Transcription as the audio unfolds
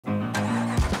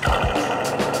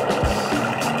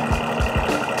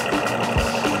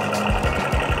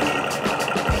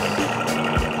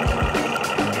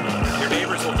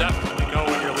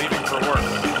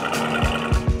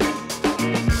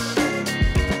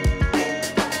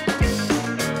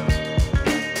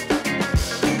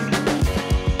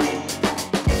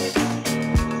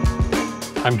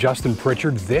I'm Justin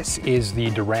Pritchard. This is the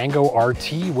Durango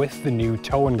RT with the new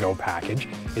Tow and Go package.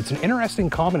 It's an interesting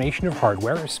combination of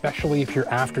hardware, especially if you're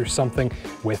after something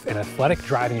with an athletic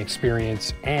driving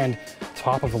experience and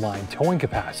top-of-the-line towing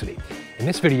capacity. In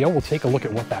this video, we'll take a look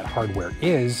at what that hardware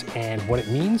is and what it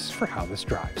means for how this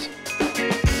drives.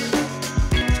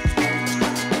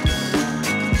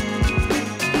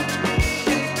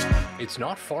 It's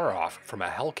not far off from a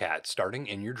Hellcat starting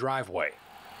in your driveway.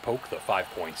 Poke the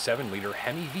 5.7-liter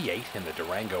HEMI V8 in the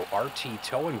Durango RT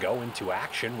Tow and Go into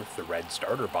action with the red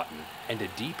starter button, and a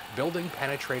deep,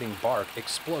 building-penetrating bark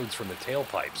explodes from the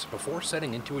tailpipes before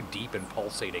setting into a deep and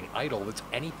pulsating idle that's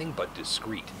anything but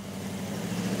discreet.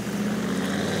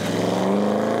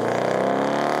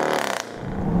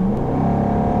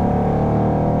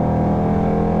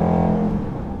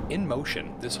 In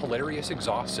motion, this hilarious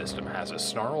exhaust system has a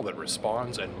snarl that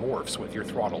responds and morphs with your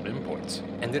throttle inputs,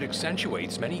 and it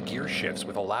accentuates many gear shifts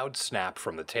with a loud snap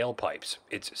from the tailpipes.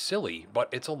 It's silly, but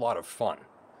it's a lot of fun.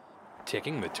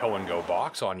 Ticking the Tow and Go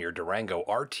box on your Durango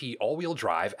RT all-wheel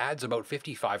drive adds about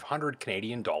 5,500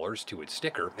 Canadian dollars to its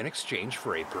sticker in exchange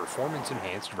for a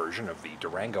performance-enhanced version of the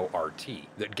Durango RT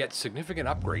that gets significant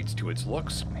upgrades to its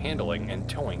looks, handling, and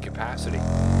towing capacity.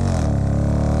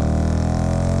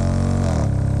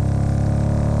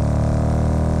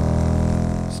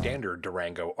 Standard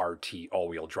Durango RT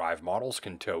all-wheel drive models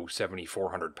can tow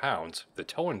 7,400 pounds. The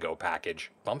Tow and Go package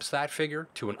bumps that figure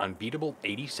to an unbeatable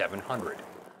 8,700.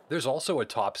 There's also a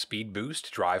top speed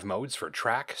boost, drive modes for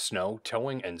track, snow,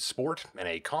 towing, and sport, and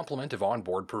a complement of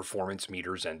onboard performance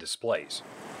meters and displays.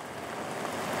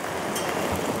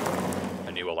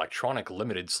 A new electronic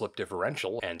limited slip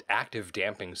differential and active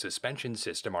damping suspension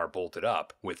system are bolted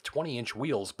up, with 20-inch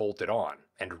wheels bolted on,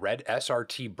 and red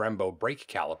SRT Brembo brake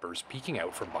calipers peeking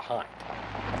out from behind.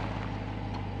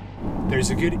 There's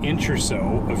a good inch or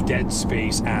so of dead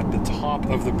space at the top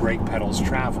of the brake pedal's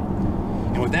travel.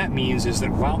 And what that means is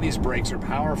that while these brakes are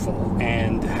powerful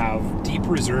and have deep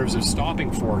reserves of stopping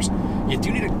force, you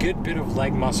do need a good bit of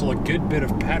leg muscle, a good bit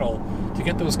of pedal to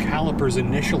get those calipers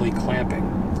initially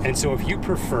clamping. And so if you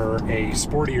prefer a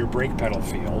sportier brake pedal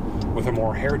feel with a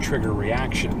more hair trigger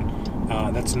reaction,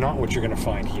 that's not what you're going to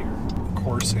find here. Of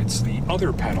course, it's the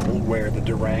other pedal where the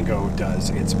Durango does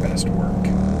its best work.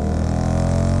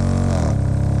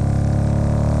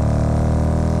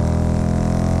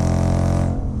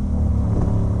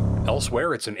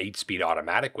 Elsewhere, it's an 8-speed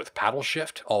automatic with paddle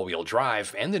shift, all-wheel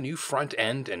drive, and the new front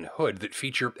end and hood that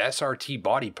feature SRT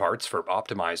body parts for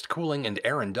optimized cooling and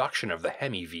air induction of the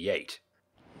HEMI V8.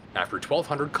 After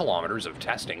 1,200 kilometers of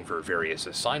testing for various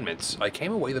assignments, I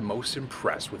came away the most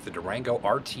impressed with the Durango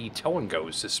RT Tow and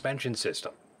Go's suspension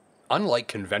system. Unlike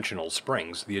conventional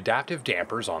springs, the adaptive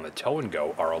dampers on the Tow and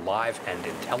Go are alive and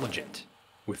intelligent,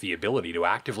 with the ability to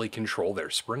actively control their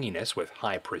springiness with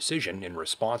high precision in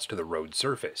response to the road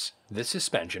surface. This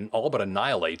suspension all but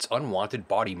annihilates unwanted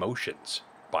body motions.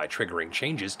 By triggering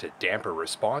changes to damper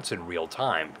response in real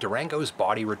time, Durango's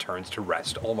body returns to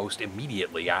rest almost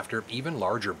immediately after even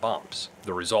larger bumps.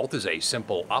 The result is a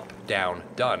simple up, down,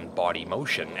 done body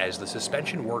motion as the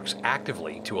suspension works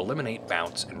actively to eliminate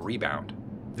bounce and rebound.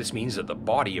 This means that the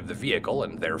body of the vehicle,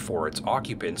 and therefore its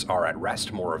occupants, are at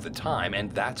rest more of the time,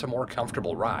 and that's a more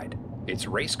comfortable ride. It's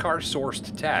race car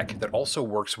sourced tech that also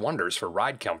works wonders for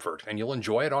ride comfort, and you'll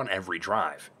enjoy it on every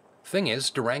drive. Thing is,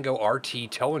 Durango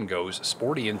RT Tow and Go's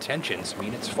sporty intentions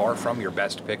mean it's far from your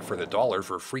best pick for the dollar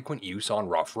for frequent use on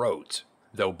rough roads.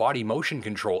 Though body motion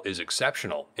control is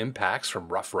exceptional, impacts from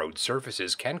rough road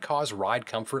surfaces can cause ride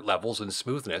comfort levels and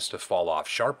smoothness to fall off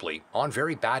sharply on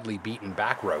very badly beaten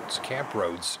back roads, camp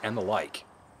roads, and the like.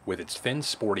 With its thin,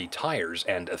 sporty tires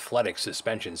and athletic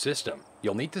suspension system,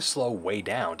 you'll need to slow way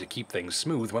down to keep things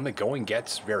smooth when the going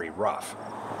gets very rough.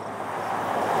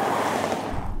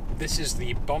 This is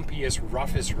the bumpiest,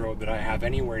 roughest road that I have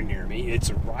anywhere near me.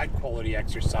 It's a ride quality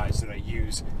exercise that I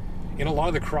use in a lot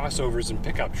of the crossovers and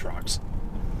pickup trucks.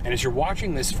 And as you're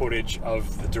watching this footage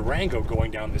of the Durango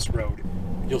going down this road,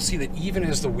 you'll see that even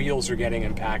as the wheels are getting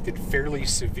impacted fairly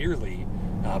severely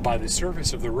by the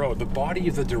surface of the road, the body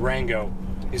of the Durango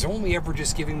is only ever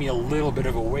just giving me a little bit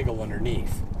of a wiggle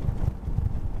underneath.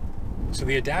 So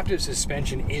the adaptive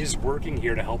suspension is working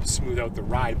here to help smooth out the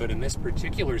ride, but in this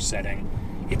particular setting,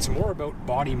 it's more about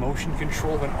body motion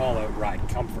control than all-out ride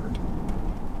comfort.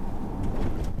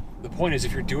 The point is,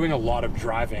 if you're doing a lot of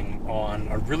driving on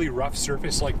a really rough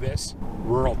surface like this,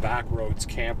 rural back roads,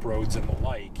 camp roads, and the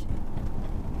like,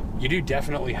 you do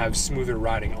definitely have smoother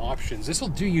riding options. This will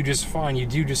do you just fine. You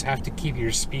do just have to keep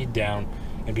your speed down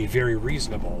and be very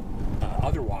reasonable.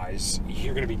 Otherwise,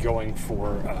 you're going to be going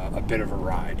for a bit of a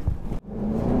ride.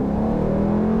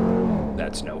 That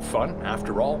that's no fun.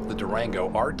 After all, the Durango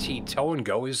RT Tow &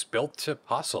 Go is built to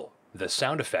hustle. The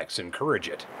sound effects encourage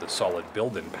it, the solid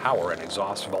build-in power and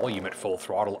exhaust volume at full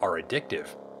throttle are addictive.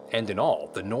 And in all,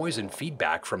 the noise and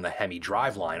feedback from the HEMI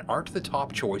driveline aren't the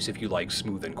top choice if you like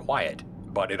smooth and quiet,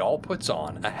 but it all puts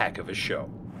on a heck of a show.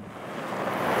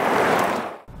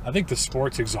 I think the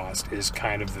sports exhaust is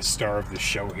kind of the star of the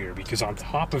show here, because on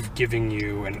top of giving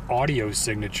you an audio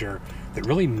signature that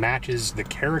really matches the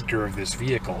character of this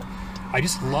vehicle, I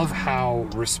just love how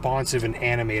responsive and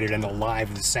animated and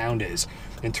alive the sound is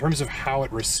in terms of how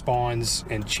it responds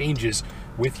and changes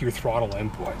with your throttle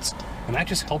inputs. And that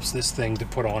just helps this thing to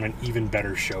put on an even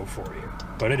better show for you.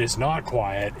 But it is not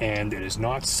quiet and it is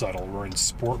not subtle. We're in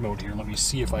sport mode here. Let me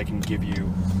see if I can give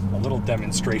you a little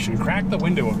demonstration. Crack the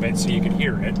window a bit so you can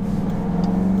hear it.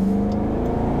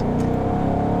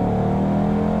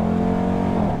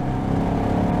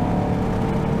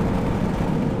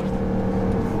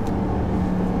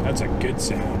 That's a good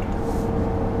sound.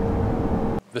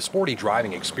 The sporty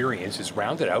driving experience is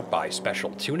rounded out by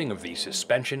special tuning of the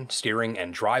suspension, steering,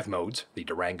 and drive modes. The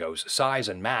Durango's size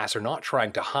and mass are not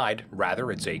trying to hide,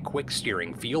 rather it's a quick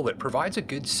steering feel that provides a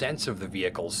good sense of the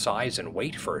vehicle's size and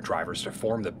weight for drivers to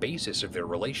form the basis of their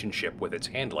relationship with its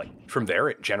handling. From there,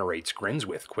 it generates grins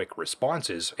with quick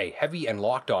responses, a heavy and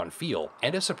locked-on feel,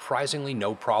 and a surprisingly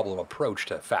no-problem approach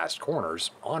to fast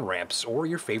corners, on-ramps, or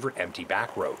your favorite empty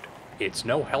back road. It's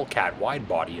no Hellcat wide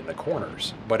body in the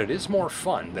corners, but it is more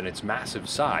fun than its massive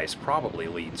size probably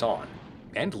leads on.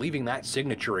 And leaving that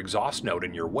signature exhaust note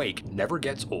in your wake never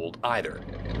gets old either.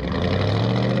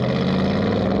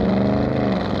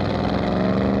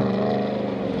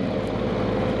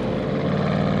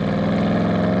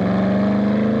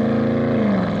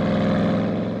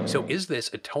 So is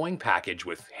this a towing package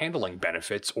with handling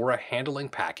benefits or a handling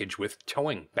package with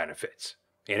towing benefits?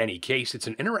 In any case, it's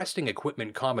an interesting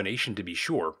equipment combination to be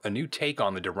sure, a new take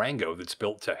on the Durango that's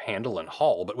built to handle and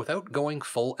haul but without going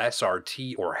full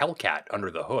SRT or Hellcat under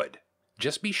the hood.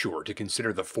 Just be sure to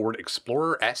consider the Ford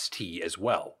Explorer ST as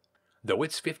well. Though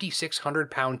its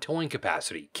 5,600-pound towing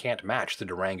capacity can't match the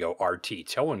Durango RT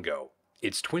Tow & Go,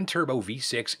 its twin-turbo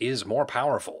V6 is more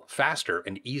powerful, faster,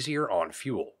 and easier on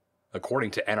fuel.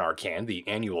 According to NRCan, the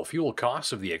annual fuel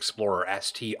costs of the Explorer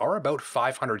ST are about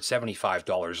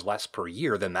 $575 less per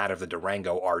year than that of the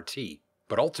Durango RT.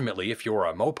 But ultimately, if you're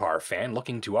a Mopar fan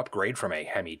looking to upgrade from a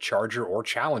Hemi Charger or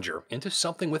Challenger into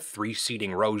something with 3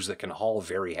 seating rows that can haul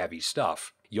very heavy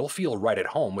stuff, you'll feel right at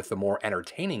home with the more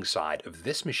entertaining side of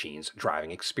this machine's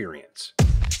driving experience.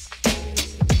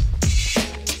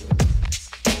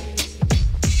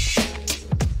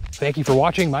 Thank you for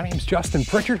watching. My name's Justin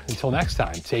Pritchard. Until next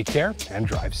time, take care and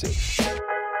drive safe.